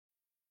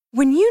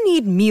When you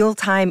need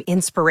mealtime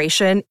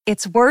inspiration,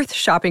 it's worth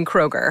shopping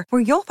Kroger,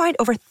 where you'll find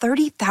over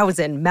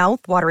 30,000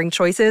 mouth-watering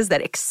choices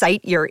that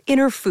excite your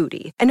inner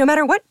foodie. And no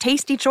matter what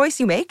tasty choice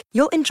you make,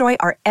 you'll enjoy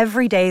our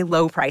everyday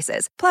low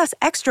prices, plus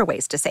extra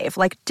ways to save,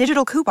 like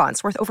digital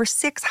coupons worth over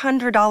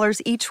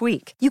 $600 each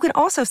week. You can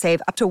also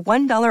save up to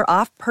 $1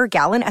 off per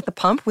gallon at the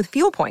pump with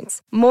fuel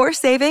points. More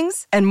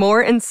savings and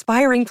more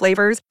inspiring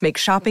flavors make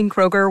shopping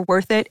Kroger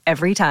worth it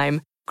every time.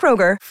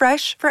 Kroger,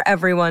 fresh for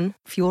everyone.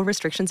 Fuel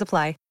restrictions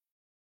apply.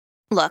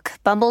 Look,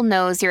 Bumble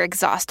knows you're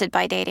exhausted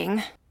by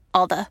dating.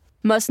 All the,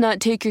 must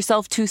not take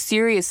yourself too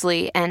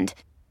seriously, and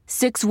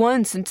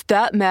 6'1" since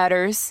that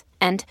matters,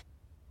 and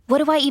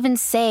what do I even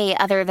say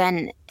other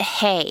than,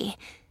 hey?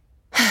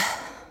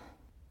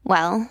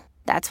 Well,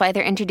 that's why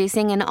they're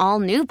introducing an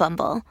all-new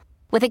Bumble,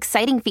 with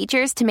exciting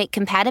features to make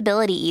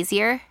compatibility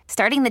easier,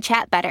 starting the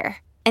chat better,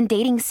 and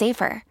dating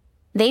safer.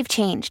 They've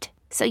changed,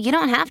 so you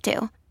don't have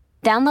to.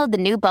 Download the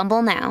new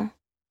Bumble now.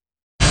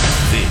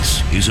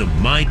 This is a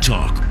My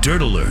Talk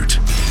Dirt Alert.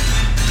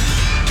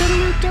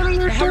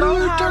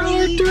 Hello,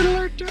 Holly.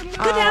 Good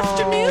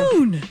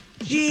afternoon.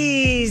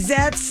 Geez,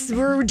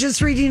 we're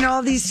just reading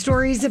all these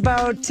stories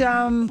about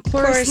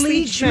Cloris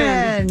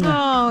Leachman.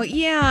 Oh,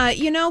 yeah.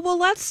 Well,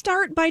 let's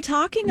start by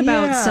talking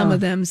about some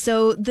of them.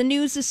 So the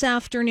news this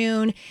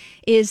afternoon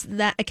is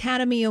that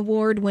Academy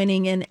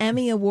Award-winning and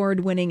Emmy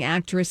Award-winning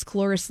actress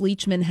Cloris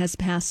Leachman has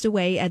passed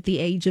away at the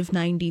age of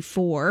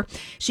 94.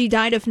 She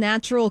died of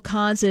natural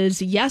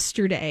causes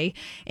yesterday.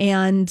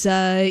 And,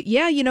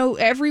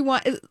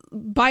 everyone,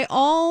 by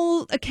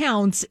all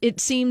accounts, it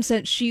seems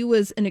that she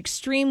was an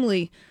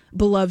extremely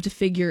beloved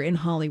figure in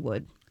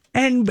Hollywood.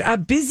 And a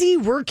busy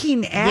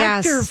working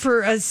actor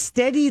for a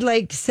steady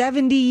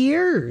 70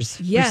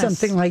 years. Yes. Or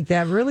something like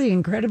that. Really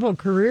incredible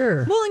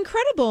career. Well,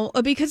 incredible,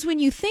 because when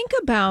you think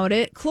about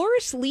it,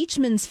 Cloris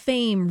Leachman's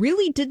fame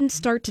really didn't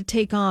start to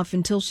take off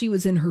until she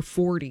was in her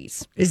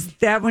 40s. Is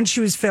that when she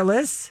was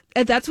Phyllis?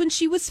 That's when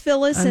she was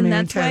Phyllis, On and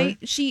Mary that's Tyler.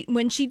 why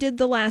when she did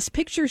the Last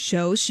Picture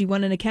Show, she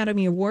won an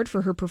Academy Award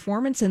for her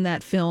performance in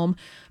that film.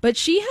 But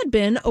she had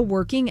been a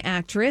working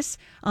actress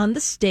on the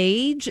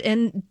stage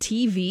and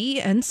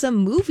TV and some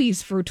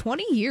movies for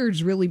 20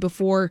 years, really,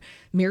 before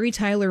Mary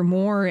Tyler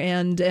Moore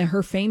and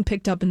her fame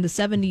picked up in the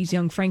 70s,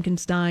 Young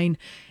Frankenstein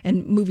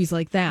and movies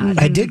like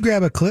that. I did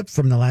grab a clip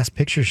from the Last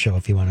Picture Show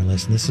if you want to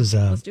listen. This is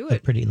Let's do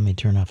it. let me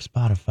turn off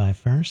Spotify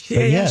first.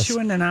 Yeah, she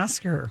won an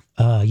Oscar.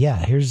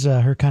 Here's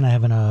her kind of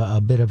having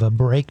a bit of a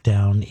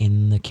breakdown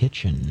in the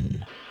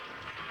kitchen.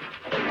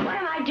 What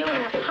am I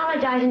doing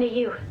apologizing to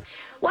you?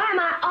 Why am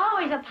I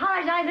always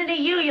apologizing to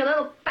you, you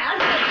little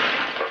bastard?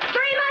 3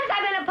 months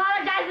I've been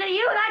apologizing to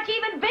you without you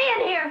even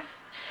being here.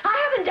 I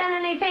haven't done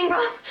anything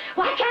wrong.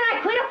 Why can't I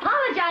quit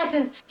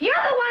apologizing?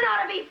 You're the one who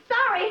ought to be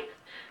sorry.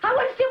 I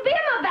wouldn't still be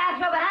in my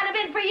bathrobe if it hadn't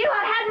been for you.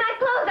 I'd had my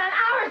clothes on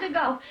hours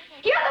ago.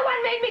 You're the one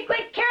who made me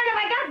quit caring if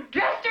I got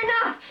dressed or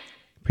not.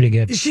 Pretty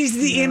good. She's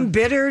the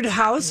embittered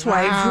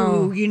housewife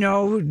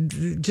who,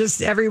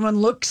 just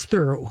everyone looks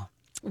through.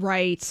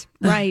 Right.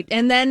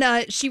 And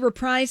then she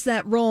reprised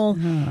that role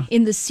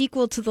in the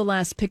sequel to the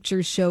Last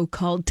Picture Show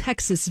called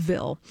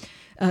Texasville.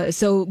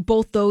 So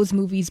both those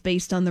movies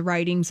based on the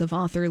writings of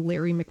author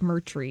Larry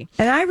McMurtry.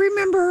 And I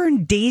remember her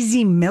in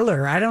Daisy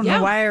Miller. I don't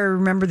know why I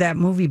remember that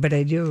movie, but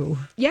I do.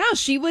 Yeah,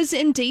 she was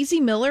in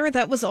Daisy Miller.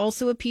 That was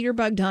also a Peter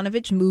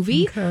Bogdanovich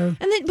movie. Okay.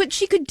 But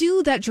she could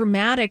do that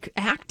dramatic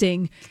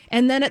acting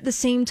and then at the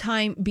same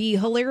time be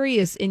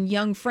hilarious in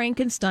Young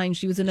Frankenstein.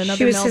 She was in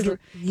another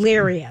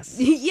hilarious.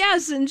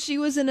 Yes, and she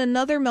was in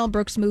another Mel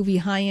Brooks movie,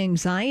 High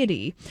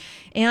Anxiety.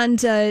 And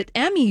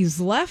Emmys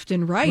left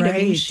and right. I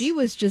mean, she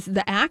was just,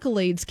 the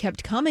accolades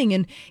kept coming.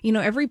 And,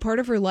 every part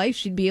of her life,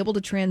 she'd be able to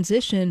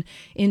transition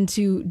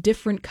into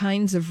different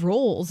kinds of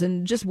roles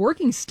and just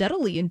working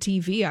steadily in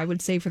TV, I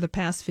would say, for the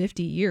past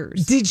 50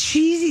 years. Did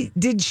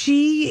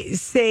she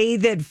say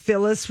that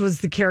Phyllis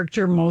was the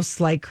character most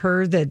like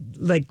her, that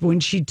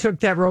when she took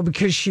that role,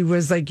 because she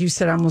was, like you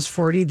said, almost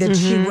 40, that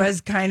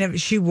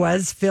she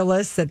was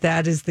Phyllis,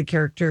 that is the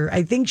character?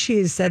 I think she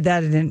has said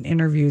that in an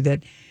interview,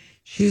 that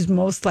she's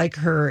most like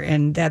her,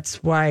 and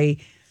that's why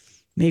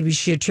maybe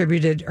she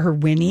attributed her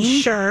winning.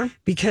 Sure.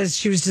 Because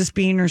she was just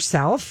being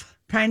herself,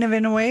 kind of,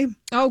 in a way.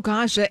 Oh,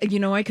 gosh.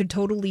 I could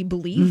totally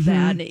believe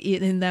that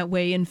in that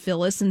way in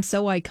Phyllis, and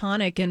so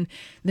iconic. And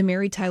the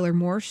Mary Tyler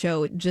Moore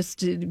Show, just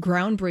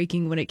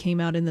groundbreaking when it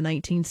came out in the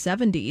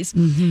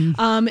 1970s.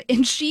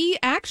 And she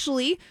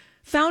actually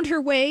found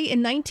her way in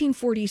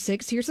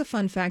 1946. Here's a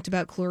fun fact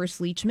about Cloris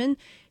Leachman.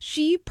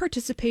 She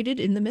participated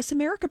in the Miss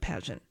America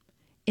pageant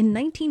in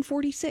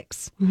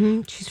 1946.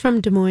 She's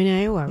from Des Moines,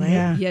 Iowa, right?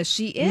 Yeah. Yes,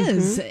 she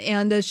is.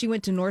 And she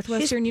went to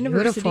Northwestern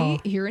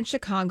University here in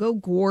Chicago.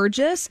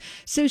 Gorgeous.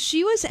 So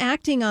she was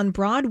acting on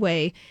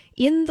Broadway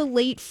in the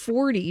late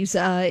 40s.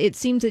 It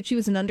seems that she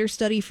was an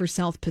understudy for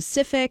South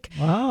Pacific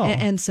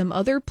and some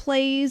other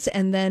plays.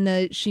 And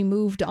then she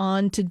moved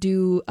on to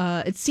do,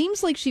 it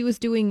seems like she was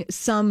doing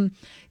some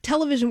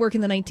television work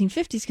in the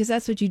 1950s, because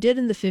that's what you did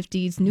in the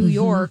 50s. New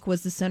York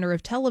was the center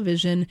of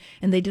television,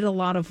 and they did a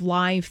lot of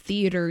live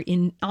theater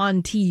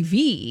on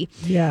TV.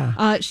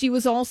 Yeah. She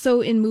was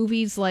also in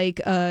movies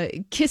like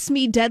Kiss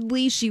Me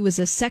Deadly. She was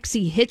a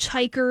sexy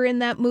hitchhiker in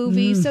that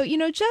movie. So,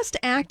 just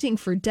acting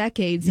for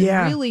decades.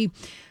 And really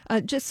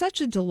just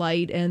such a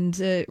delight, and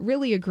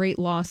really a great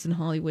loss in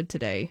Hollywood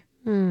today.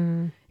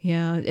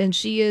 Yeah, and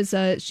she's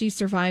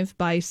survived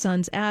by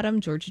sons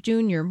Adam, George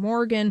Jr.,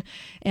 Morgan,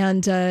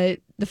 and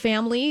the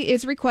family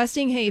is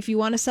requesting, hey, if you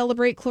want to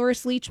celebrate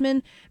Cloris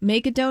Leachman,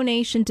 make a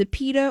donation to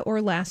PETA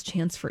or Last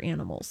Chance for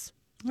Animals.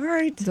 All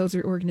right. Those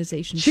are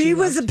organizations. She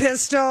was a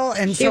pistol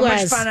and so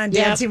much fun on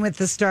Dancing with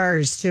the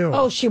Stars, too.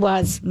 Oh, she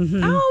was.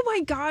 Oh,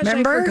 my gosh.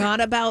 Remember? I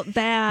forgot about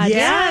that. Yeah,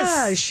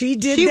 Yes. she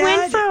did She that.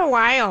 went for a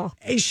while.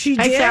 She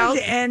I did, felt.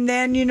 and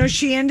then,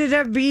 she ended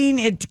up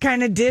it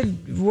kind of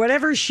did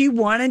whatever she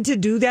wanted to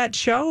do that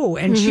show,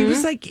 and she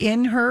was like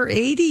in her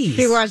 80s.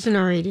 She was in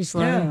her 80s,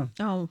 Lauren.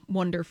 Yeah. Oh,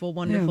 wonderful,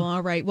 wonderful. Yeah.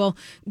 All right. Well,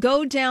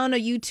 go down a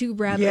YouTube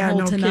rabbit hole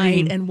no tonight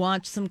kidding. and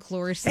watch some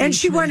Cloris And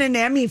she Leachman. won an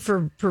Emmy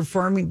for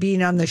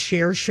being on the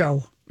Cher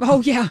show.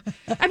 Oh, yeah.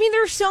 I mean,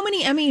 there are so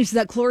many Emmys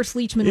that Cloris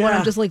Leachman won.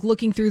 I'm just like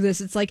looking through this.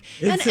 It's like,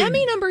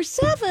 Emmy number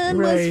 7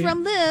 was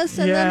from this.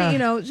 And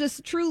then,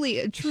 just truly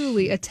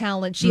a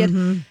talent. She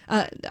had,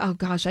 oh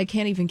gosh, I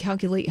can't even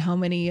calculate how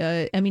many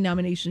Emmy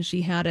nominations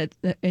she had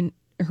in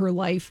her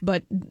life,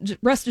 but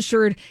rest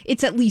assured,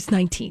 it's at least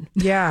 19.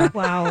 Yeah.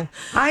 Wow.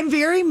 I'm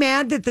very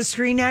mad that the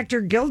Screen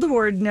Actor Guild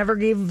Award never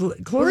gave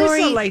Cloris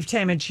a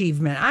lifetime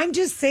achievement. I'm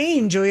just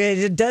saying,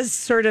 Julia, it does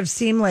sort of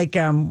seem like,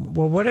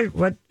 what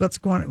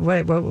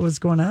was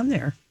going on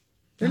there?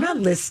 They're not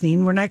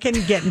listening. We're not going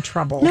to get in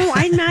trouble. No,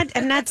 I'm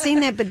not saying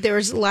that, but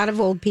there's a lot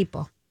of old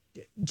people.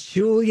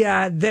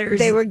 Julia,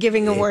 they were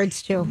giving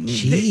awards to.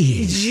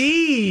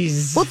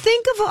 Jeez. Well,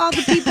 think of all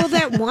the people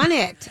that won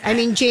it. I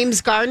mean,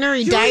 James Garner,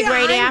 he died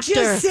right after.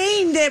 I'm just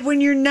saying that when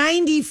you're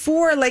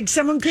 94, like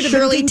someone could have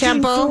Shirley been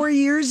thinking Temple. 4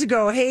 years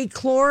ago, hey,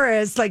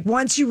 Cloris, like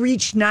once you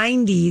reach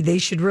 90, they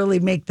should really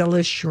make the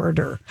list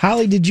shorter.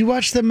 Holly, did you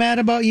watch the Mad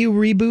About You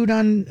reboot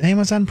on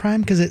Amazon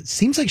Prime? Because it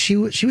seems like she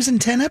was in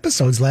 10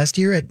 episodes last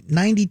year at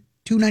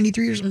 92,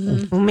 93 years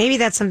old. Well, maybe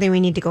that's something we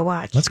need to go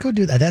watch. Let's go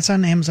do that. That's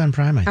on Amazon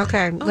Prime, I think.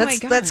 Okay,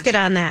 let's get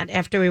on that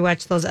after we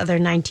watch those other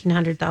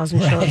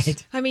 1,900,000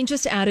 shows. I mean,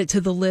 just add it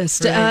to the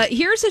list. Right.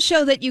 Here's a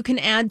show that you can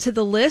add to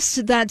the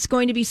list that's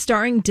going to be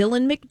starring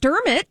Dylan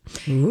McDermott.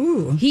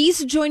 Ooh.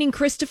 He's joining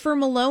Christopher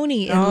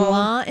Maloney in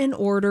Law and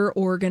Order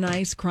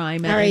Organized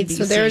Crime at All right, NBC.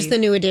 so there's the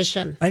new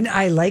edition. And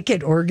I like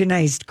it,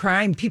 organized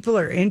crime. People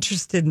are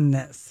interested in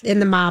this. In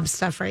the mob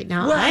stuff right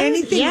now. Well,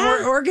 anything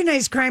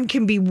organized crime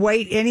can be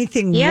white,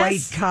 anything white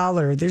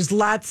collar. There's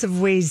lots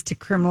of ways to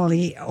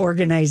criminally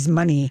organize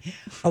money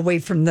away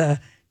from the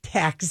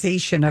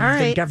taxation of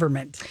the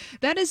government.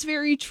 That is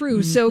very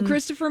true. So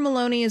Christopher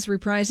Maloney is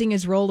reprising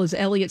his role as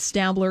Elliot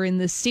Stabler in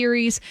this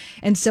series,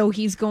 and so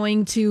he's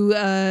going to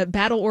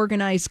battle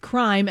organized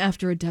crime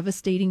after a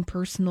devastating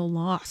personal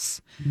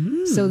loss.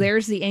 So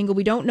there's the angle.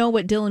 We don't know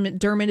what Dylan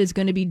McDermott is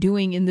going to be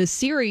doing in this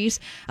series,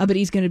 but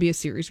he's going to be a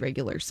series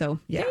regular. So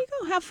there you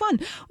go. Have fun.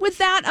 With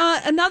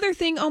that, another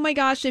thing, oh my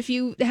gosh, if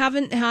you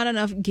haven't had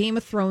enough Game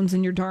of Thrones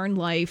in your darn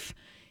life,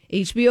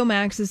 HBO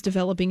Max is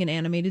developing an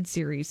animated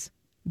series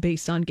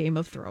based on Game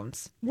of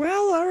Thrones.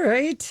 Well, all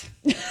right.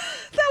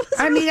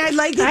 I mean, I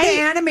like that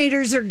the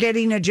animators are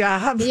getting a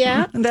job.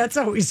 Yeah. That's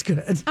always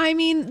good. I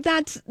mean,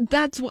 that's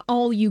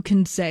all you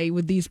can say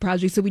with these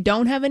projects. So we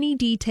don't have any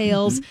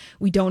details.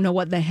 We don't know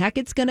what the heck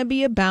it's going to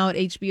be about.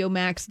 HBO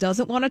Max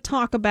doesn't want to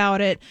talk about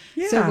it.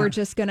 Yeah. So we're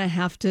just going to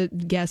have to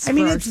guess I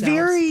mean, for it's ourselves.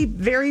 very,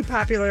 very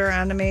popular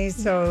anime,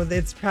 so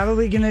it's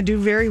probably going to do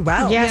very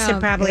well. Yes, it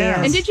probably is.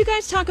 And did you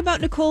guys talk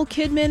about Nicole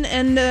Kidman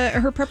and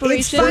her preparation?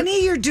 It's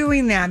funny you're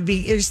doing that.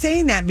 You're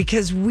saying that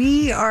because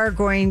we are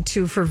going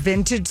to, for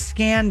Vintage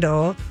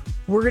Scandal,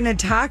 we're going to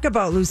talk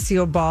about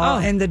Lucille Ball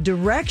and the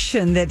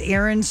direction that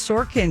Aaron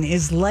Sorkin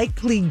is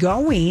likely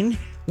going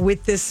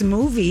with this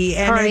movie.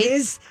 And it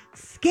is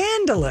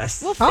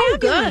scandalous. Well,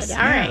 fabulous. Good.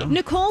 All right.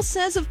 Nicole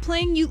says of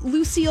playing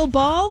Lucille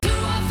Ball.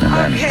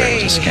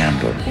 Okay.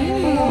 Scandal.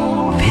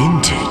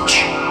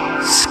 Vintage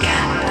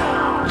Scandal.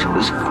 It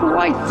was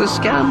quite the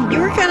scandal. You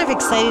were kind of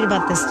excited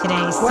about this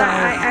today. So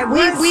I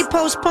we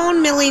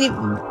postponed Milli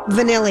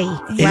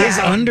Vanilli. It is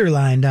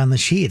underlined on the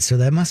sheet, so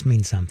that must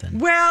mean something.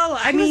 Well,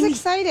 I was mean,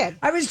 excited.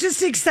 I was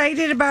just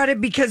excited about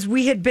it because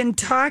we had been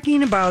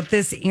talking about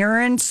this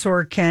Aaron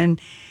Sorkin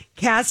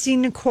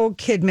casting Nicole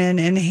Kidman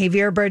and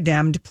Javier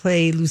Bardem to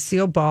play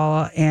Lucille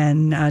Ball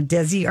and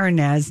Desi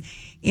Arnaz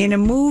in a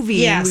movie.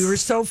 Yes. And we were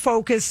so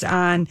focused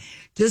on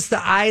just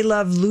the I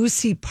Love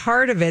Lucy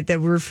part of it that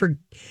we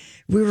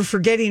were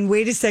forgetting,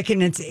 wait a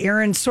second, it's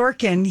Aaron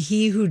Sorkin,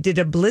 he who did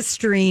a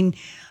blistering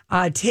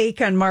take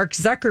on Mark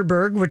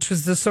Zuckerberg, which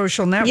was The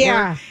Social Network.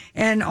 Yeah.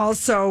 And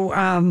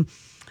also,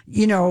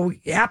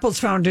 Apple's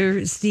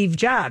founder, Steve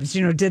Jobs,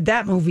 did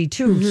that movie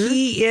too.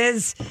 He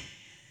is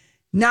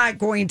not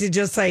going to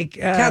just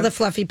tell the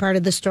fluffy part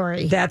of the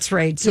story. That's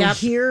right. So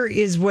here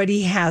is what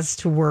he has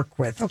to work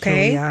with.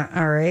 Okay. Julia.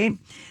 All right.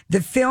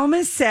 The film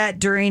is set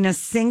during a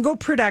single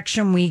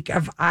production week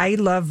of I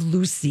Love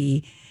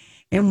Lucy,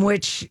 in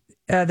which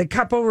the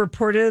couple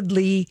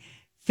reportedly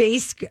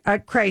faced a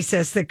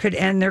crisis that could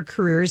end their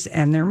careers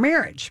and their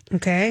marriage.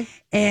 Okay.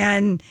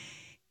 And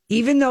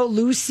even though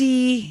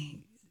Lucille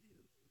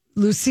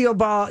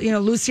Ball,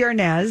 Lucy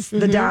Arnaz,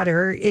 the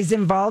daughter, is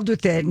involved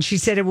with it, and she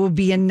said it will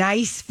be a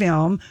nice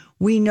film.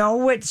 We know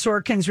what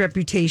Sorkin's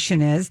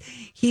reputation is.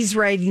 He's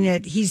writing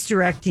it, he's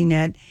directing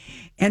it,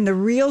 and the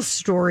real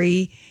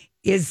story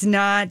is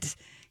not.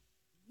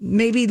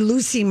 Maybe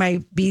Lucy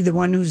might be the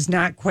one who's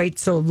not quite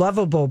so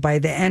lovable by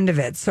the end of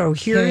it. So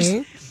here's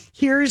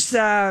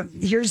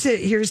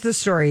the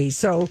story.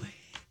 So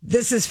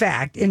this is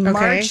fact. In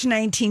March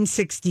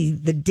 1960,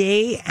 the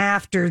day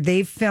after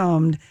they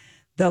filmed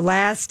the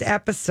last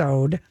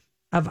episode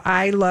of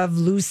I Love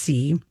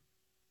Lucy,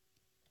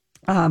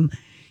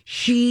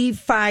 she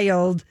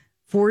filed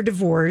for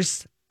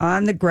divorce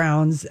on the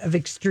grounds of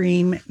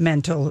extreme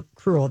mental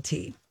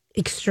cruelty.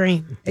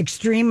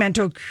 Extreme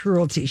mental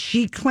cruelty.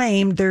 She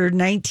claimed their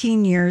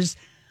 19 years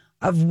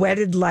of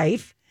wedded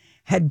life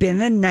had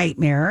been a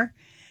nightmare,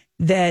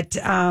 that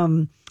Desi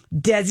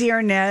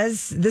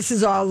Arnaz, this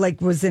is all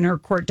was in her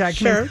court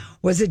document,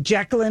 was a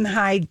Jekyll and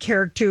Hyde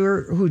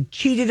character who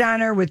cheated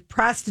on her with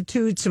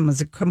prostitutes and was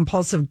a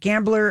compulsive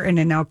gambler and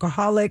an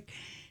alcoholic.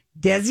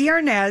 Desi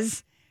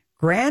Arnaz,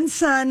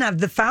 grandson of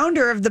the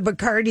founder of the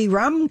Bacardi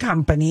Rum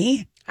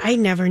Company. I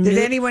never knew. Did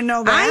anyone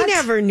know that? I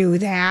never knew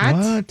that.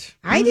 What?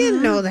 I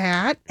didn't know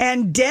that.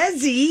 And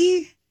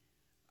Desi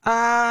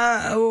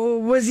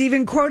was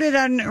even quoted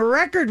on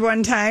record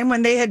one time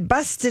when they had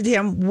busted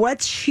him.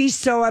 What's she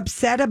so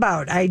upset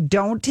about? I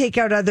don't take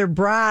out other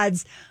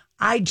broads.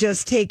 I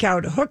just take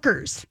out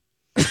hookers.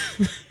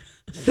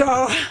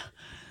 So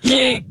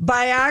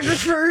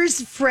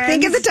biographers, friends.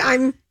 Think of the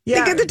time.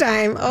 Yeah, think of the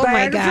time. Oh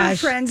my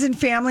gosh. Friends and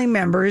family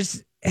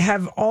members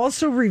have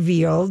also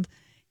revealed,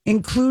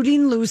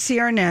 including Lucy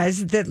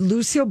Arnaz, that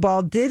Lucille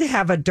Ball did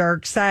have a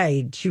dark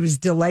side. She was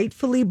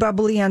delightfully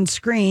bubbly on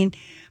screen,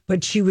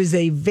 but she was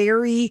a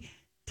very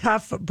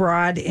tough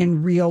broad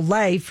in real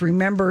life.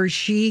 Remember,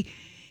 she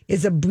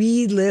is a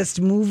B-list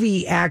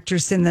movie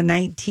actress in the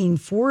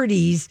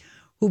 1940s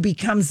who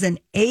becomes an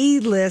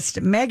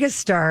A-list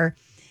megastar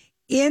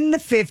in the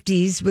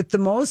 50s with the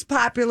most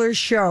popular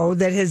show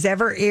that has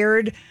ever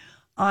aired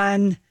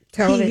on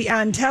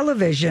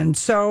television.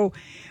 So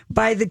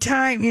by the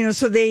time,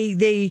 so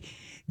they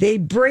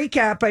break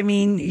up. I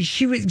mean,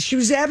 she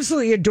was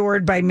absolutely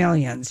adored by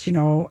millions,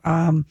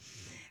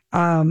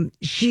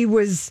 she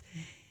was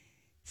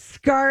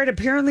scarred.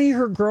 Apparently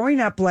her growing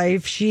up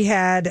life, she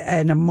had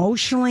an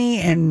emotionally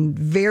and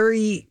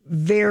very,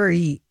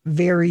 very,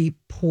 very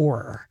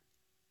poor.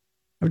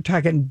 We're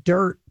talking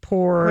dirt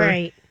poor.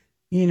 Right.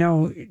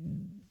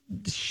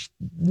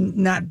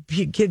 Not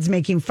kids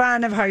making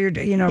fun of how you're,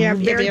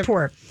 very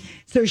poor.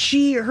 So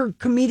her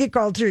comedic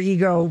alter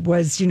ego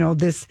was,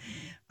 this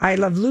I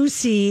Love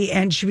Lucy,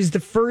 and she was the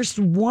first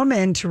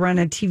woman to run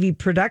a TV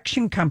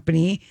production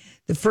company,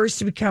 the first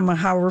to become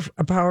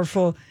a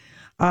powerful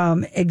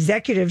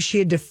executive. She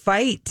had to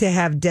fight to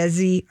have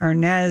Desi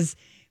Arnaz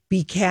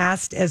be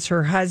cast as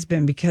her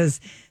husband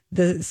because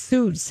the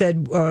suit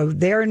said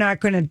they're not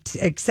going to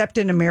accept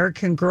an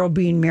American girl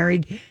being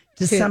married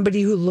to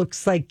somebody who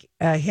looks like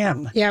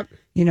him. Yep.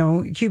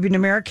 Cuban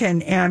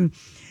American. And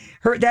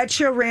that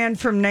show ran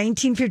from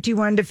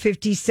 1951 to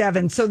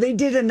 57. So they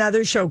did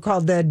another show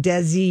called the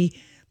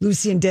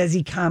Lucy and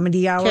Desi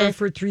Comedy Hour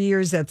for 3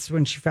 years. That's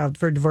when she filed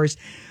for divorce.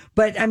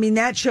 But I mean,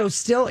 that show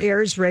still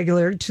airs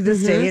regular to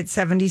this day at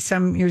 70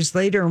 some years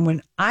later. And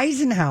when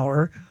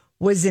Eisenhower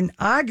was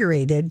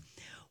inaugurated,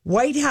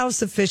 White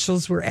House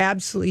officials were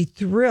absolutely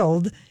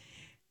thrilled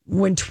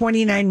when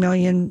 29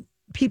 million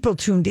people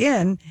tuned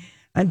in,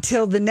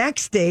 until the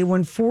next day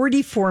when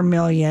 44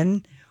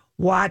 million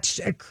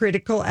watched a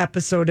critical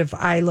episode of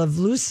I Love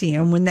Lucy.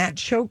 And when that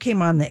show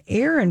came on the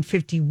air in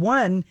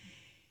 51,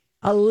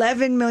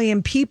 11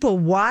 million people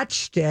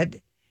watched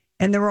it,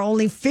 and there were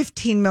only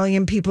 15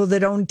 million people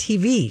that owned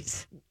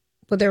TVs.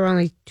 Well, there were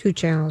only 2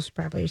 channels,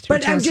 probably. 3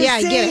 but channels. I'm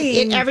just saying, I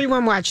get it.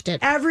 Everyone watched it.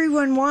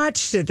 Everyone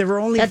watched it. There were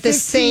only at the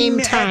same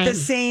time. At the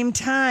same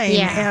time.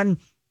 Yeah. And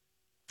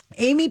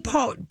Amy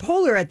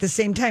Poehler at the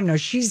same time. Now,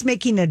 she's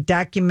making a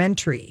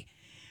documentary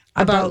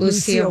about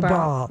Lucille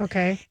Ball.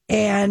 Okay.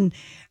 And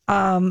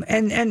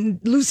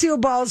Lucille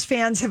Ball's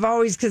fans have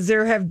always, because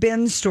there have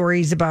been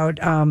stories about,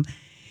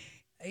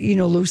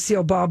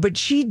 Lucille Ball, but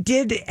she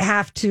did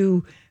have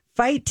to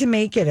fight to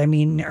make it. I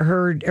mean,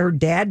 her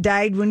dad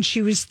died when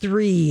she was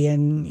 3,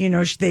 and,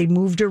 they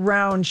moved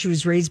around. She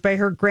was raised by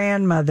her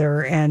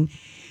grandmother. And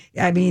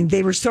I mean,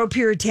 they were so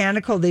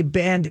puritanical.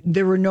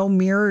 There were no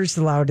mirrors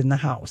allowed in the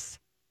house.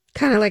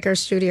 Kind of like our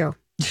studio.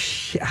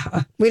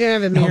 Yeah. We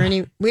don't have a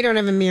mirror. We don't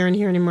have a mirror in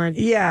here anymore.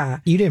 Yeah.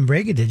 You didn't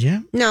break it, did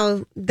you?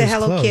 No, the It's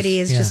Hello close. Kitty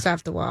is Yeah. just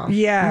off the wall.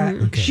 Yeah.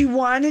 Mm-hmm. Okay. She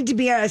wanted to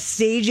be a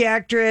stage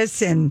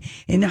actress, and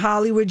in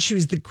Hollywood, she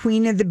was the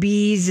queen of the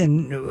bees.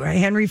 And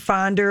Henry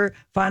Fonda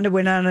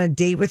went on a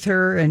date with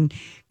her and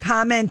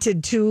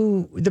commented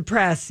to the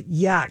press,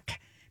 yuck,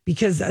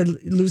 because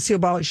Lucille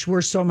Ball, she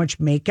wore so much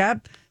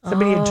makeup.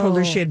 Somebody had told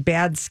her she had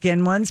bad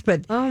skin once.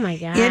 But Oh, my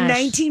gosh. in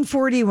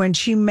 1940, when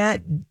she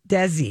met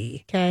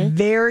Desi,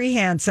 very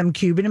handsome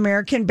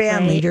Cuban-American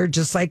band leader,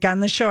 just like on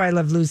the show I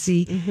Love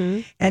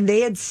Lucy, and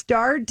they had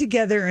starred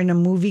together in a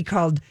movie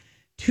called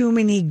Too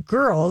Many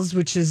Girls,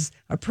 which is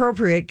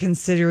appropriate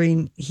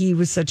considering he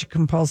was such a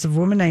compulsive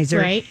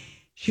womanizer. Right.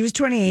 She was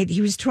 28.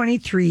 He was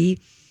 23.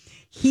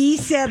 He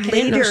said I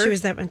didn't know later she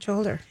was that much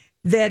older.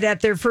 that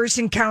at their first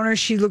encounter,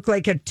 she looked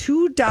like a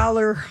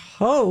 $2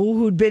 hoe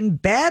who'd been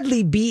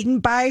badly beaten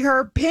by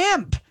her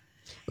pimp.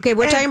 Okay,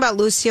 we're talking about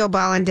Lucille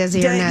Ball and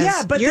Desi Arnaz.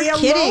 Yeah, but You're they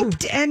kidding.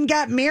 eloped and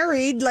got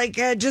married like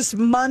just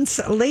months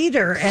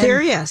later. And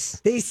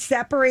Curious. They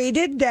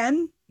separated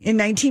then in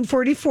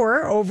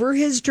 1944 over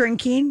his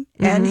drinking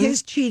and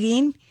his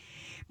cheating.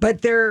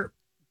 But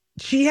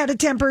she had a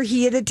temper,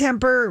 he had a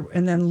temper,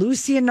 and then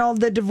Lucy annulled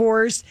the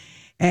divorce.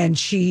 And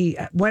she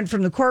went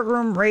from the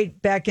courtroom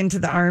right back into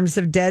the arms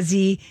of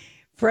Desi.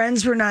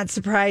 Friends were not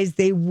surprised.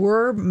 They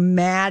were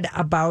mad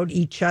about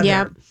each other.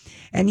 Yep.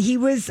 And he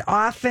was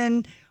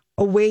often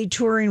away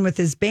touring with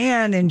his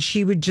band, and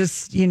she would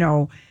just,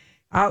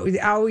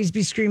 always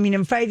be screaming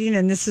and fighting.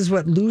 And this is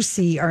what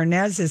Lucy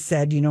Arnaz has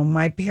said.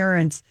 My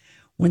parents,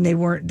 when they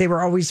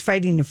were always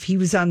fighting. If he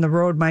was on the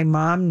road, my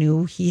mom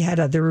knew he had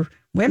other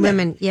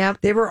women. Yep.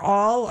 They were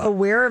all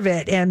aware of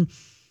it. And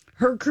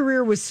her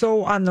career was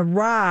so on the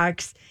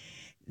rocks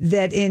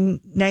that in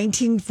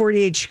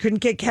 1948, she couldn't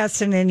get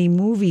cast in any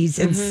movies.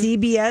 And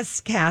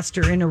CBS cast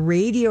her in a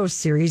radio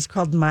series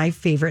called My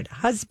Favorite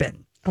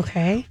Husband.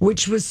 Okay.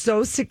 Which was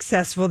so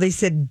successful, they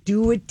said,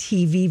 do a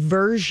TV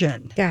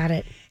version. Got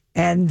it.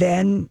 And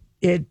then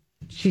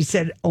she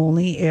said,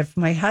 only if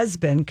my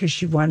husband, because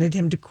she wanted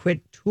him to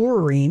quit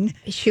touring.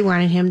 She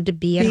wanted him to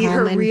be at home.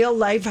 Her and real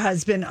life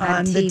husband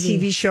on the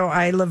TV show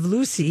I Love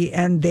Lucy.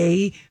 And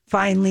they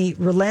finally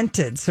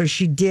relented. So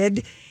she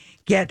did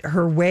get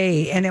her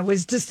way. And it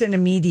was just an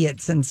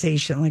immediate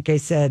sensation. Like I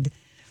said,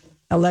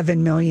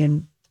 11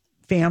 million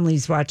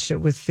families watched it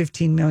with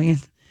 15 million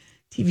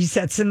TV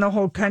sets in the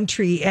whole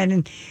country.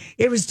 And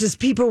it was just,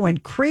 people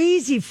went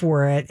crazy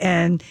for it.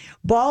 And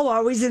Ball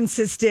always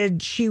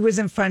insisted she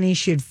wasn't funny.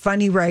 She had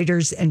funny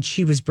writers and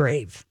she was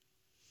brave.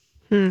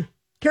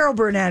 Carol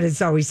Burnett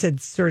has always said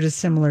sort of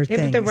similar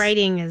things. But the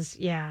writing is,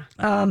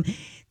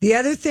 The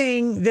other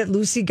thing that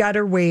Lucy got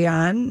her way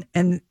on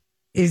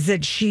is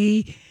that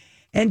she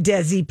and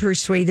Desi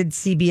persuaded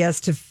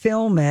CBS to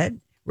film it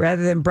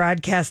rather than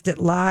broadcast it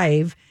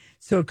live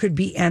so it could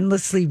be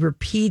endlessly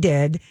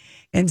repeated.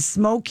 And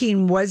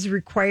smoking was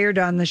required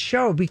on the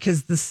show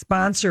because the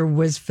sponsor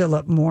was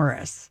Philip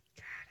Morris.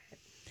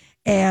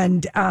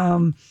 And,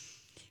 and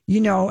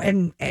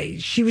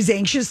she was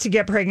anxious to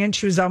get pregnant.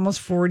 She was almost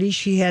 40.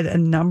 She had a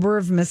number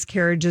of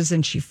miscarriages,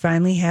 and she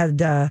finally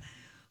had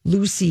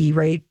Lucy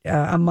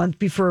a month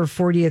before her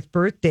 40th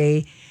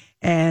birthday.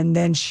 And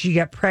then she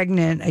got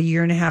pregnant a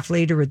year and a half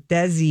later with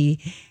Desi.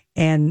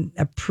 And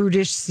a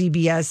prudish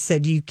CBS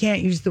said, you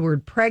can't use the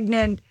word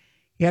pregnant.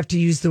 You have to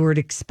use the word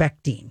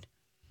expecting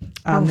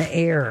on the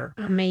air.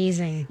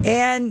 Amazing.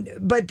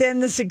 But then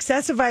the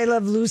success of I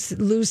Love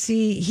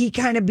Lucy, he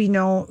kind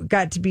of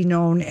got to be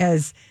known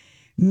as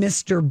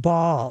Mr.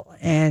 Ball.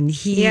 And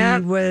he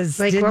was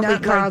like did what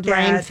not we called like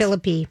Ryan that.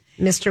 Phillippe,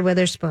 Mr.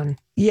 Witherspoon.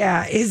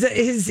 Yeah,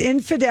 his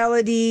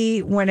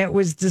infidelity when it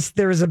was just,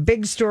 there was a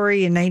big story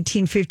in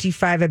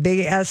 1955, a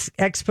big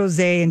expose,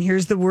 and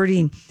here's the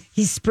wording.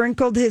 He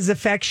sprinkled his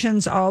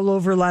affections all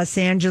over Los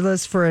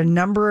Angeles for a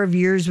number of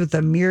years with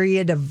a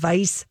myriad of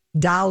vice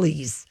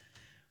dollies,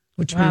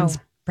 which means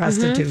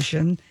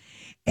prostitution.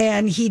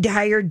 And he'd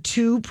hired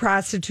 2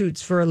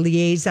 prostitutes for a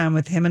liaison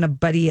with him and a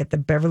buddy at the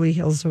Beverly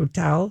Hills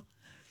Hotel.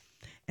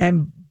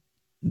 And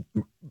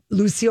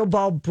Lucille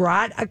Ball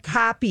brought a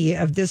copy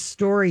of this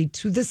story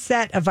to the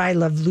set of I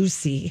Love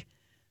Lucy.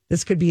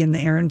 This could be in the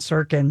Aaron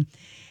Sorkin.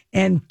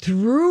 And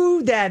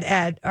threw that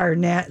at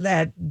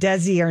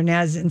Desi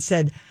Arnaz and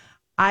said,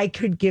 I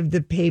could give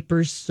the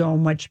paper so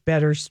much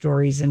better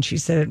stories. And she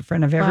said it in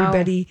front of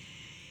everybody.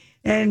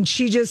 And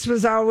she just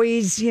was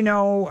always,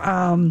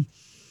 giving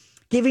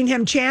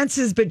him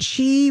chances, but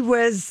she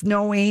was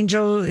no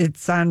angel.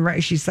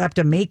 She slapped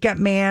a makeup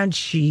man.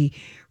 She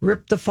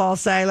ripped the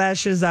false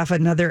eyelashes off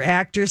another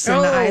actress.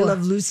 And I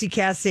Love Lucy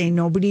cast saying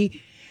nobody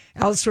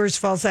else wears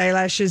false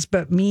eyelashes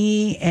but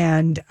me.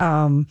 And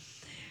I'm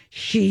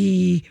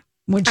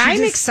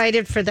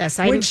excited for this.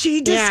 When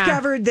she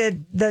discovered that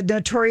the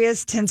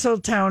notorious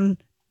Tinseltown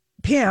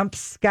pimp,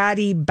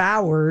 Scotty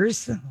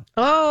Bowers.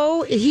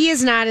 Oh, he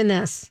is not in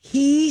this.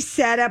 He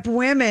set up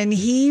women.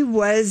 He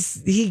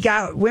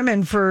got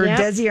women for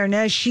Desi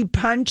Arnaz. She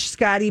punched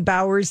Scotty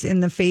Bowers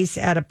in the face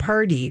at a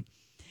party.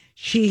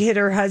 She hit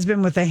her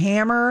husband with a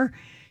hammer.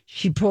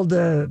 She pulled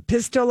a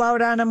pistol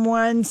out on him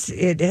once.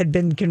 It had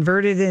been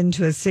converted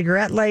into a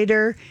cigarette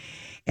lighter.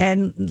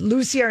 And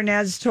Lucy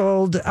Arnaz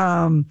told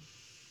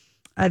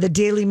the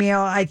Daily Mail,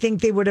 I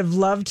think they would have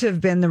loved to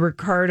have been the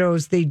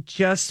Ricardos. They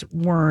just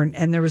weren't.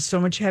 And there was so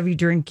much heavy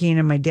drinking,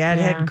 and my dad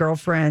had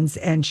girlfriends.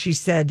 And she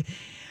said,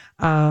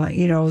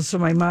 so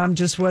my mom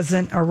just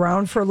wasn't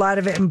around for a lot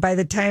of it. And by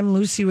the time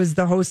Lucy was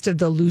the host of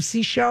The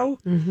Lucy Show,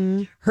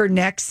 her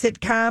next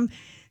sitcom,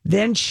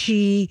 then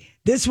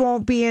this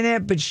won't be in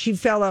it, but she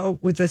fell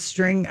out with a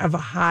string of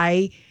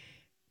high,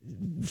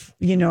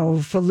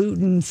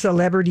 falutin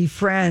celebrity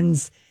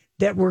friends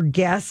that were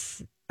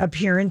guest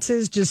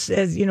appearances, just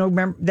as,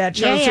 remember that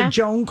show? Yeah. So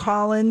Joan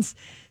Collins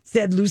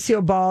said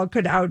Lucille Ball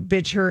could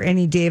outbitch her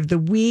any day of the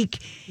week.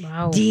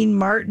 Wow. Dean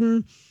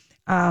Martin,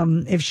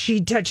 if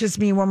she touches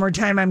me one more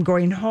time, I'm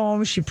going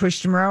home. She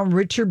pushed him around.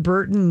 Richard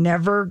Burton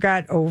never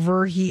got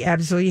over. He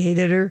absolutely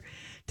hated her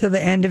to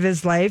the end of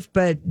his life,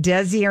 but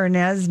Desi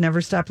Arnaz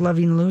never stopped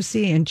loving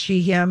Lucy, and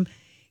she him,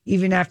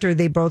 even after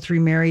they both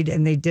remarried,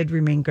 and they did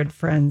remain good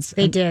friends.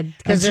 They did,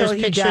 because there's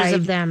pictures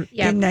of them.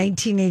 Yep. In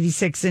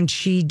 1986, and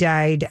she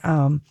died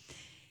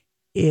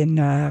in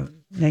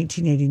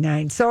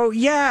 1989. So,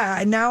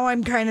 yeah, now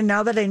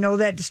that I know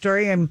that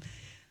story, I'm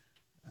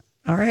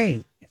all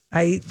right.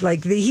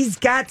 He's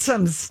got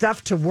some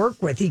stuff to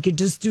work with. He could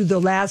just do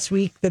the last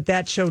week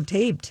that show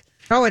taped.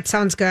 Oh, it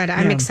sounds good.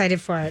 I'm excited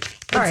for it.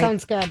 It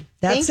sounds good.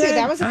 Thank you.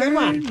 That was a good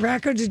one.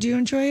 Rocco, did you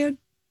enjoy it?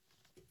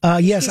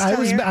 Yes, I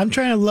was. I'm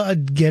trying to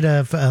get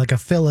a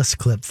Phyllis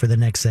clip for the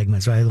next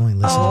segment, so I only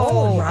listen to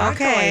 40. Rocco,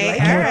 okay.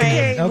 All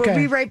right. We'll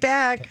be right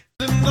back.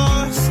 Hey,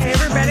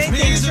 everybody.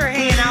 Thanks for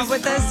hanging out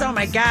with us. Oh,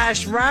 my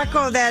gosh.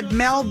 Rocco, that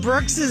Mel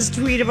Brooks's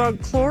tweet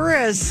about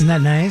Cloris. Isn't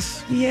that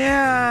nice?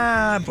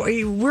 Yeah.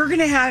 Boy, we're going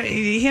to have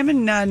him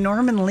and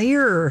Norman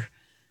Lear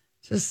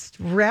just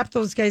wrap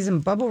those guys in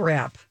bubble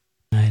wrap.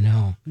 I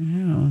know.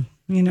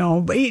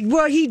 Yeah. But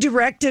he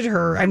directed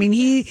her. I mean,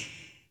 he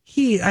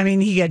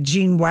got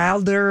Gene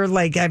Wilder.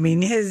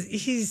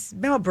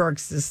 Mel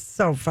Brooks is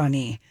so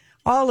funny.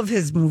 All of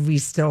his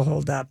movies still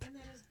hold up. And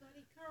then his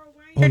buddy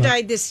Carl Reiner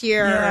died this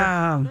year.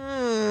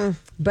 Yeah.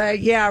 But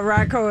yeah,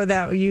 Rocco,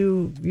 that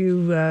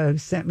you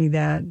sent me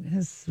that.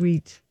 It's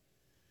sweet.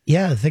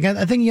 Yeah, I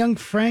think Young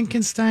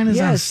Frankenstein is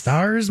on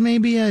Stars.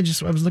 Maybe I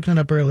was looking it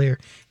up earlier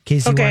in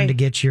case you wanted to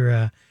get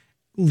your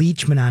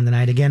Leachman on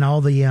tonight. Again,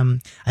 all the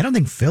I don't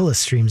think Phyllis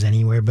streams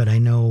anywhere, but I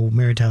know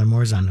Mary Tyler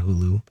Moore's on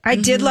Hulu. I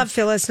did love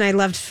Phyllis, and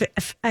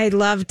I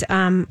loved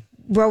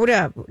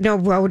Rhoda. No,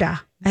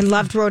 Rhoda. I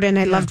loved Rhoda, and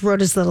I loved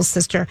Rhoda's little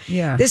sister.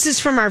 Yeah. This is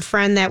from our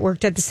friend that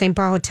worked at the St.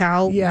 Paul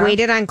Hotel. Yeah.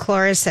 Waited on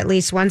Cloris at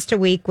least once a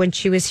week when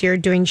she was here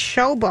doing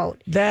Showboat.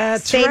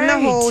 Stayed in the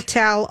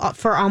hotel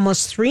for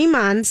almost 3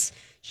 months.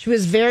 She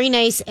was very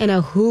nice and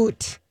a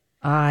hoot.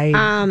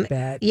 I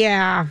bet.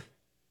 Yeah.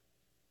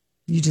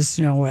 You just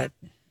know it.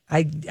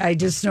 I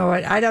just know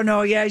it. I don't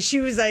know. Yeah, she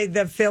was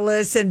the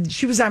Phyllis, and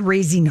she was on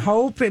Raising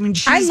Hope. I mean,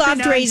 I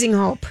loved Raising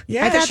Hope.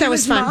 Yeah, I thought that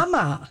was fun.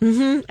 Mama.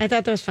 Mm-hmm. I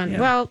thought that was fun.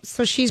 Yeah. Well,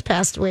 so she's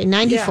passed away,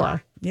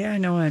 94. Yeah, I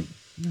know it.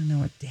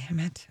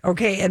 Damn it.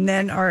 Okay, and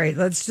then all right,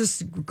 let's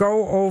just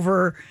go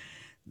over.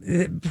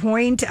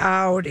 Point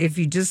out if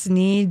you just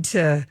need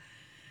to,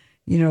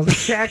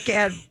 check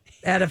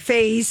at a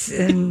face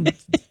and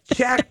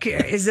check,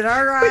 is it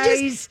our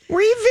eyes?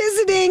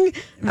 Revisiting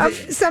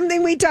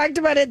something we talked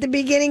about at the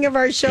beginning of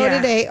our show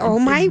today. Oh,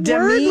 my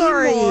word,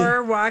 Lori.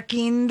 Moore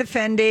walking the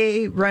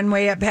Fendi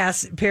runway at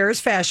Paris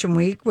Fashion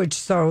Week,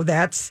 so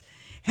that's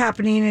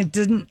happening. It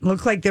didn't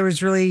look like there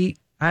was really,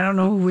 I don't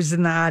know who was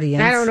in the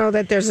audience. I don't know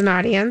that there's an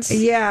audience.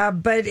 Yeah,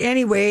 but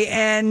anyway,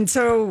 and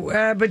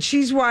so, but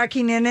she's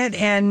walking in it,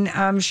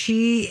 and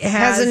she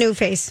has a new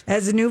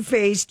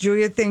face.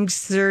 Julia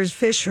thinks there's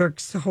fish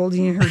hooks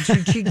holding her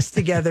two cheeks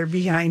together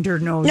behind her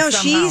nose. No,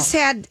 somehow. she's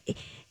had.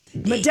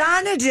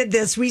 Madonna did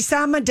this. We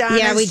saw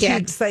Madonna's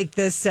cheeks like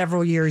this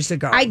several years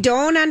ago. I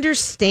don't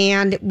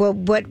understand. Well,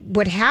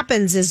 what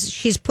happens is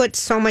she's put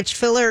so much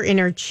filler in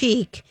her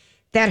cheek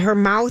that her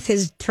mouth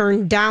is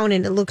turned down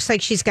and it looks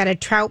like she's got a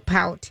trout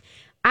pout.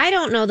 I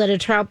don't know that a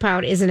trout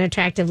pout is an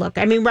attractive look.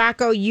 I mean,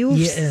 Rocco,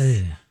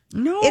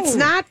 No, it's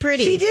not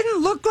pretty. She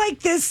didn't look like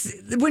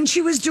this when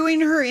she was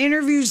doing her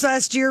interviews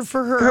last year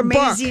for her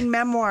amazing book.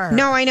 memoir.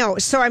 No, I know.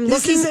 So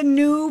This is a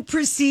new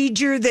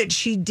procedure that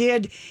she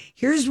did.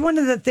 Here's one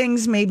of the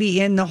things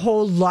maybe in the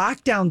whole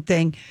lockdown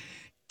thing.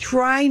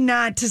 Try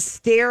not to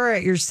stare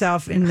at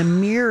yourself in the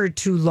mirror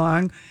too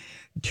long.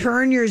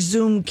 Turn your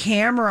Zoom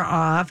camera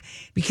off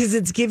because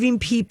it's giving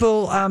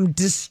people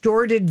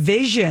distorted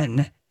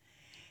vision.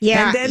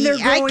 Yeah, and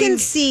then I can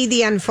see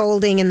the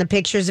unfolding in the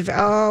pictures of,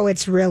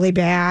 it's really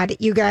bad.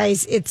 You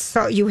guys,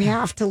 you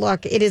have to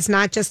look. It is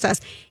not just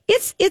us.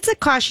 It's a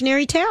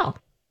cautionary tale.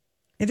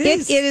 It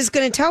is. It is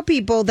going to tell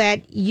people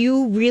that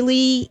you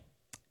really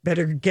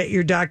better get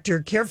your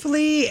doctor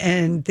carefully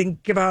and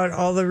think about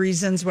all the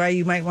reasons why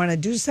you might want to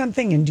do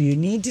something. And do you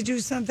need to do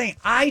something?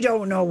 I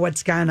don't know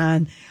what's gone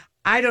on.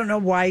 I don't know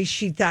why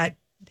she thought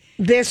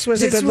This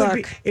was a good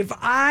look. If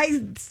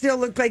I still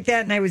looked like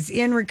that and I was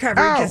in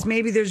recovery, because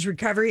maybe there's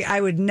recovery,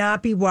 I would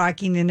not be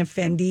walking in a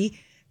Fendi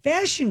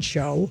fashion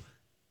show.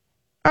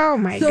 Oh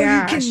my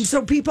gosh.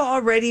 So people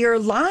already are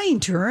lying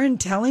to her and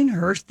telling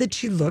her that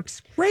she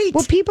looks great.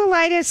 Well, people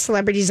lie to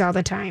celebrities all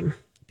the time.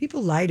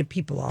 People lie to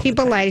people all the time.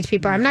 People lie to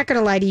people. I'm not going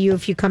to lie to you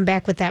if you come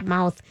back with that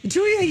mouth.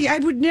 Julia, I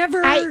would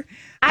never. I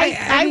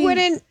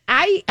wouldn't.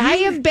 I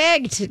have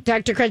begged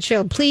Dr.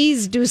 Crutchfield,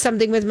 please do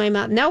something with my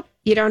mouth. Nope,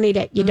 you don't need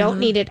it. You don't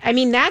need it. I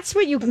mean, that's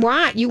what you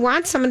want. You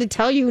want someone to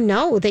tell you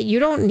no, that you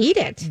don't need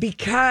it.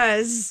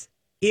 Because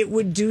it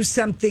would do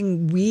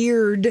something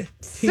weird to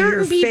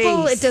certain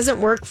people face. It doesn't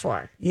work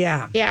for.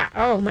 Yeah. Yeah.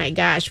 Oh my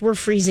gosh, we're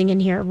freezing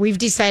in here. We've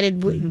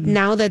decided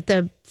now that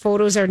the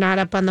photos are not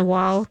up on the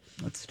wall.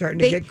 It's starting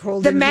to get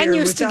cold. The man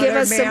used to give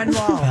us some.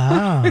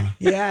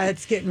 Yeah,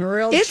 it's getting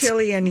real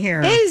chilly in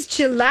here. It is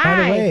July.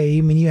 By the way,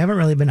 I mean, you haven't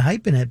really been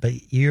hyping it,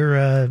 but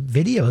your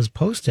video is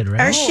posted, right?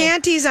 Our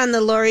shanties on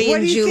the Lori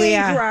and Julia. What do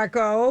you think,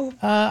 Rocco?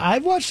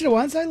 I've watched it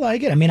once. I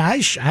like it. I mean,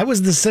 I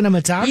was the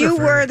cinematographer. You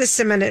were the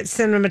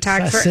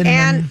cinematographer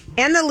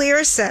and the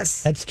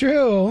lyricist. That's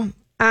true.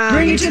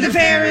 Bring it to the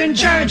fair and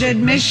charge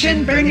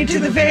admission. Bring it to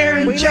the fair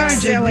and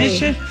charge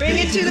admission. Bring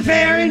it to the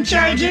fair and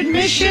charge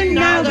admission.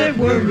 Now that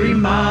we're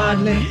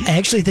remodeling. I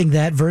actually think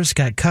that verse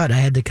got cut. I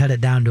had to cut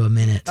it down to a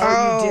minute.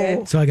 Oh, you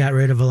did. So I got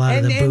rid of a lot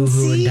of the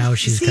boo-hoo and now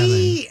she's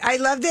coming. I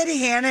love that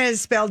Hannah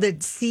has spelled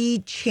it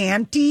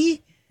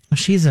C-Chanty. Well,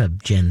 she's a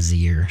Gen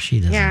Zer.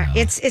 She doesn't know.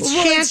 It's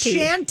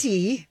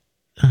Shanty.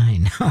 I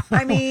know.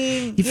 I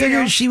mean, you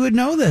figured she would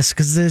know this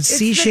because the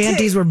sea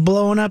shanties were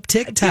blowing up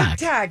TikTok.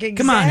 Exactly.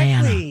 Come on,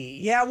 Hannah.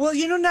 Yeah, well,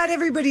 not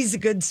everybody's a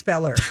good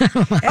speller.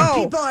 And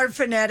people are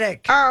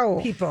phonetic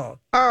people.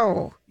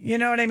 Oh. You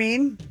know what I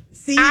mean?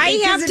 See, I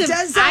have it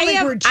does sound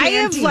like we're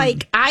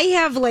chanting. I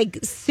have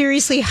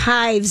seriously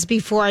hives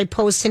before I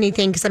post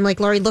anything because I'm like,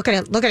 Lori, look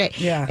at it.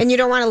 Yeah. And you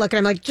don't want to look at it.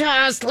 I'm like,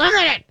 just look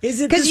at it.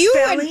 Is it because the you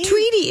spelling?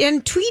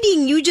 and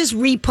tweeting, you just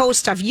repost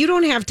stuff. You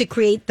don't have to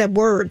create the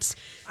words.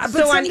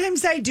 But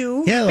sometimes I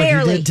do. Yeah, like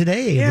barely. you did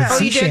today with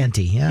sea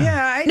shanty. Yeah.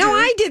 Yeah,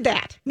 I did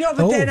that. No,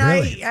 but then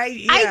really?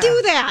 I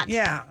do that.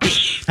 Yeah.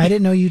 I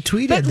didn't know you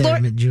tweeted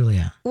that,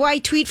 Julia. Well, I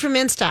tweet from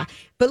Insta.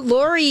 But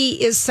Lori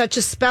is such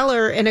a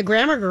speller and a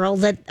grammar girl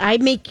that I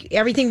make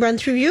everything run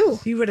through you.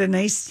 See what a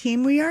nice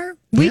team we are?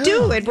 We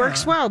do. It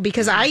works well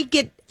because I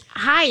get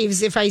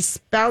hives if I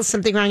spell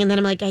something wrong and then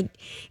I'm like, and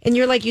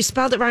you're like, you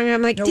spelled it wrong. And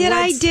I'm like, did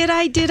I?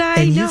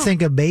 And you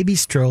think a baby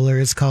stroller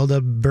is called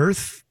a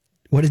birth.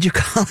 What did you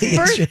call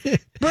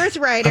it?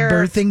 Birthrighter. A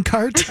birthing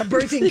cart? A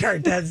birthing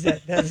cart. That's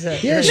it.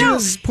 Yeah, she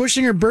was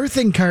pushing her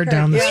birthing cart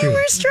down the street. We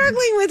were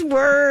struggling with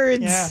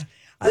words. Yeah.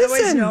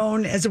 Otherwise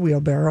known as a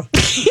wheelbarrow.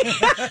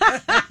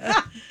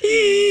 That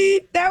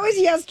was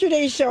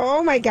yesterday's show.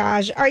 Oh, my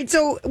gosh. All right,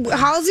 so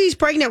Halsey's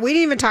pregnant. We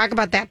didn't even talk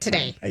about that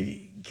today.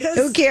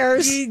 Who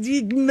cares?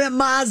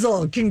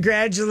 Mazel.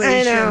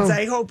 Congratulations. I know.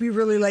 I hope you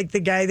really like the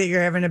guy that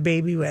you're having a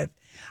baby with.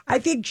 I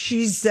think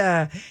she has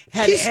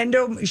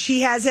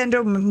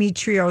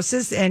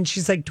endometriosis and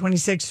she's like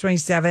 26,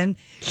 27.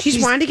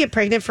 She's wanted to get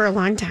pregnant for a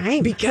long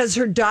time. Because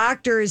her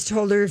doctor has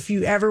told her if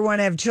you ever want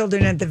to have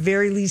children, at the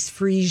very least,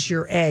 freeze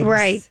your eggs.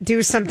 Right.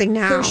 Do something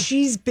now. So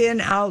she's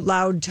been out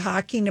loud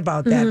talking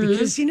about that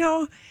because,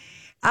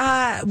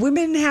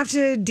 women have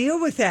to deal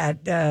with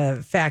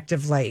that fact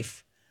of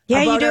life.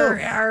 Yeah, about you do.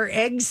 Our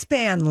egg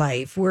span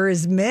life,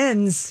 whereas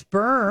men's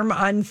sperm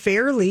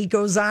unfairly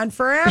goes on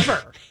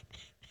forever.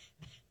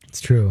 It's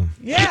true.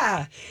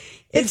 Yeah.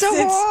 It's a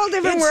whole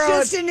different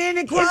world. It's just an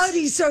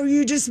inequality. So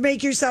you just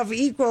make yourself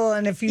equal.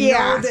 And if you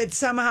know that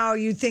somehow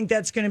you think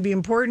that's going to be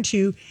important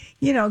to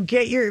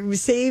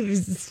you,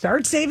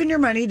 start saving your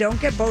money. Don't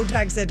get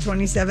Botox at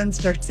 27.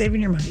 Start saving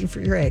your money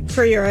for your eggs.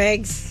 For your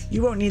eggs.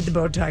 You won't need the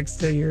Botox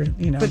till you're,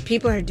 But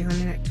people are doing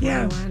it at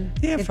 21.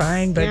 Yeah,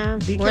 fine.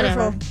 But be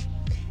careful.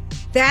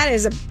 That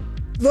is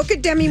look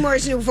at Demi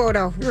Moore's new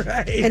photo.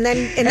 Right. And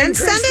then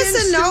send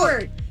us a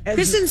note.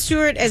 Kristen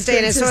Stewart as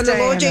Diana. So on the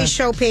Low J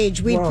Show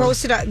page, we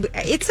posted.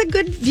 It's a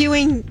good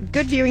viewing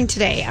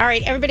today. All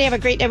right, everybody have a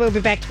great day. We'll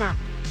be back tomorrow.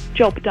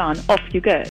 Job done. Off you go.